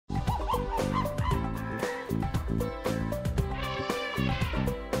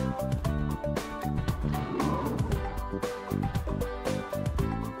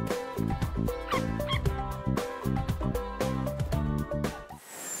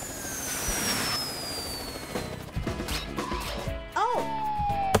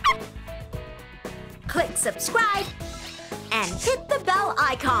subscribe, and hit the bell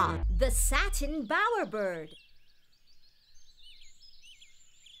icon. The Satin Bowerbird.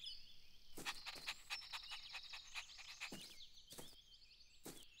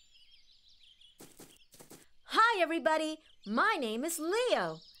 Hi, everybody. My name is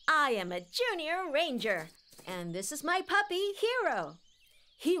Leo. I am a junior ranger, and this is my puppy, Hero.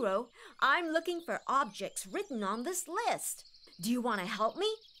 Hero, I'm looking for objects written on this list. Do you want to help me?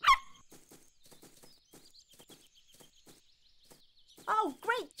 Oh,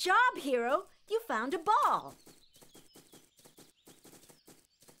 great job, Hero. You found a ball.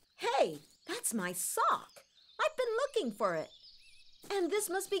 Hey, that's my sock. I've been looking for it. And this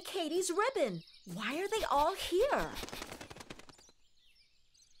must be Katie's ribbon. Why are they all here?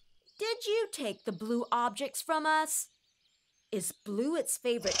 Did you take the blue objects from us? Is blue its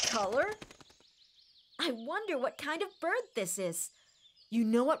favorite color? I wonder what kind of bird this is. You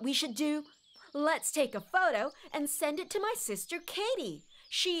know what we should do? Let's take a photo and send it to my sister Katie.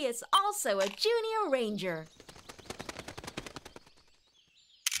 She is also a junior ranger.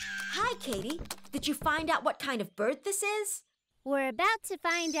 Hi, Katie. Did you find out what kind of bird this is? We're about to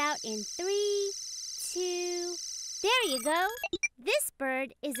find out in 3, 2... There you go. This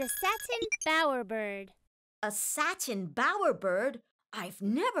bird is a satin bowerbird. A satin bowerbird? I've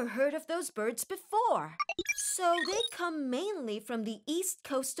never heard of those birds before. So they come mainly from the east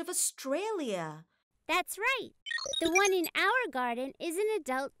coast of Australia. That's right. The one in our garden is an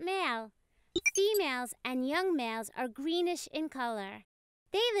adult male. Females and young males are greenish in color.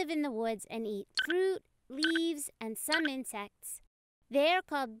 They live in the woods and eat fruit, leaves, and some insects. They are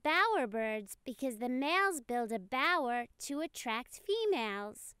called bowerbirds because the males build a bower to attract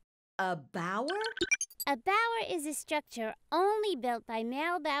females. A bower? A bower is a structure only built by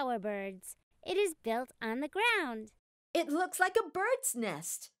male bowerbirds. It is built on the ground. It looks like a bird's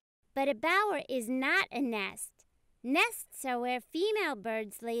nest. But a bower is not a nest. Nests are where female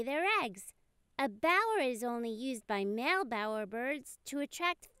birds lay their eggs. A bower is only used by male bowerbirds to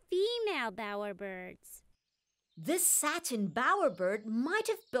attract female bowerbirds. This satin bowerbird might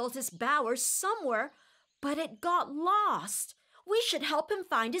have built his bower somewhere, but it got lost. We should help him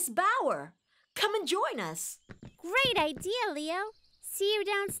find his bower. Come and join us. Great idea, Leo. See you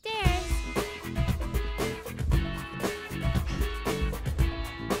downstairs.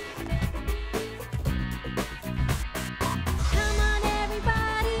 Come on,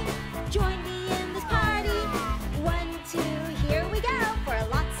 everybody. Join me in this party. 1, 2, here we go for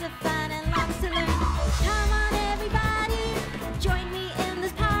lots of fun and lots to learn. Come on, everybody. Join me in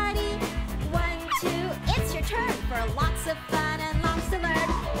this party. 1, 2, it's your turn for lots of fun and lots to learn.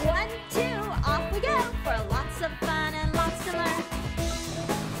 1, 2, off we go for lots of fun and lots to learn.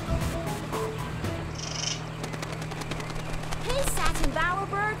 Hey, Satin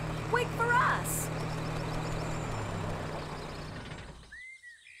Bowerbird, wait for us.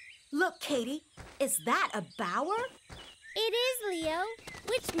 Look, Katie, is that a bower? It is, Leo,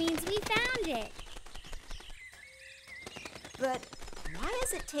 which means we found it. But why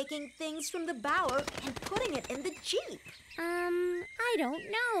is it taking things from the bower and putting it in the Jeep? I don't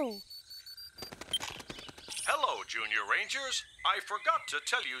know. Hello, Junior Rangers. I forgot to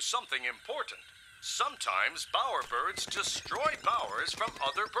tell you something important. Sometimes bowerbirds destroy bowers from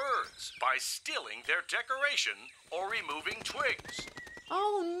other birds by stealing their decoration or removing twigs.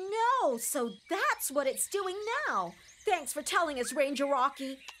 Oh, no! So that's what it's doing now. Thanks for telling us, Ranger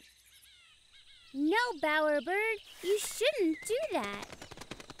Rocky. No, bowerbird, you shouldn't do that.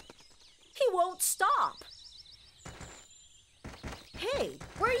 He won't stop. Hey,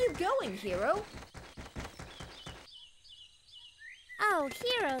 where are you going, Hero? Oh,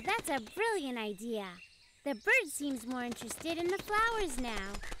 Hero, that's a brilliant idea. The bird seems more interested in the flowers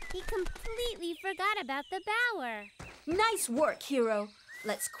now. He completely forgot about the bower. Nice work, Hero.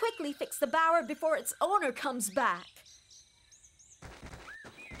 Let's quickly fix the bower before its owner comes back.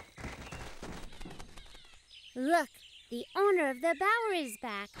 Look, the owner of the bower is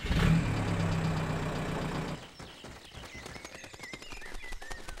back.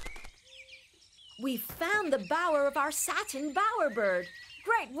 We found the bower of our satin bowerbird.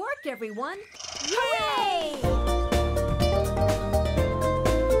 Great work, everyone! Hooray!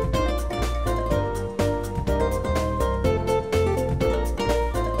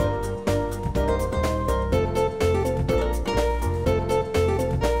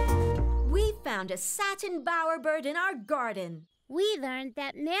 We found a satin bowerbird in our garden. We learned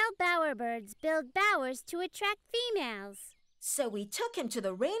that male bowerbirds build bowers to attract females. So we took him to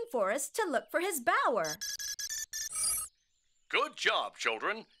the rainforest to look for his bower. Good job,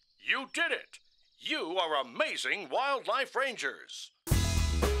 children. You did it. You are amazing wildlife rangers.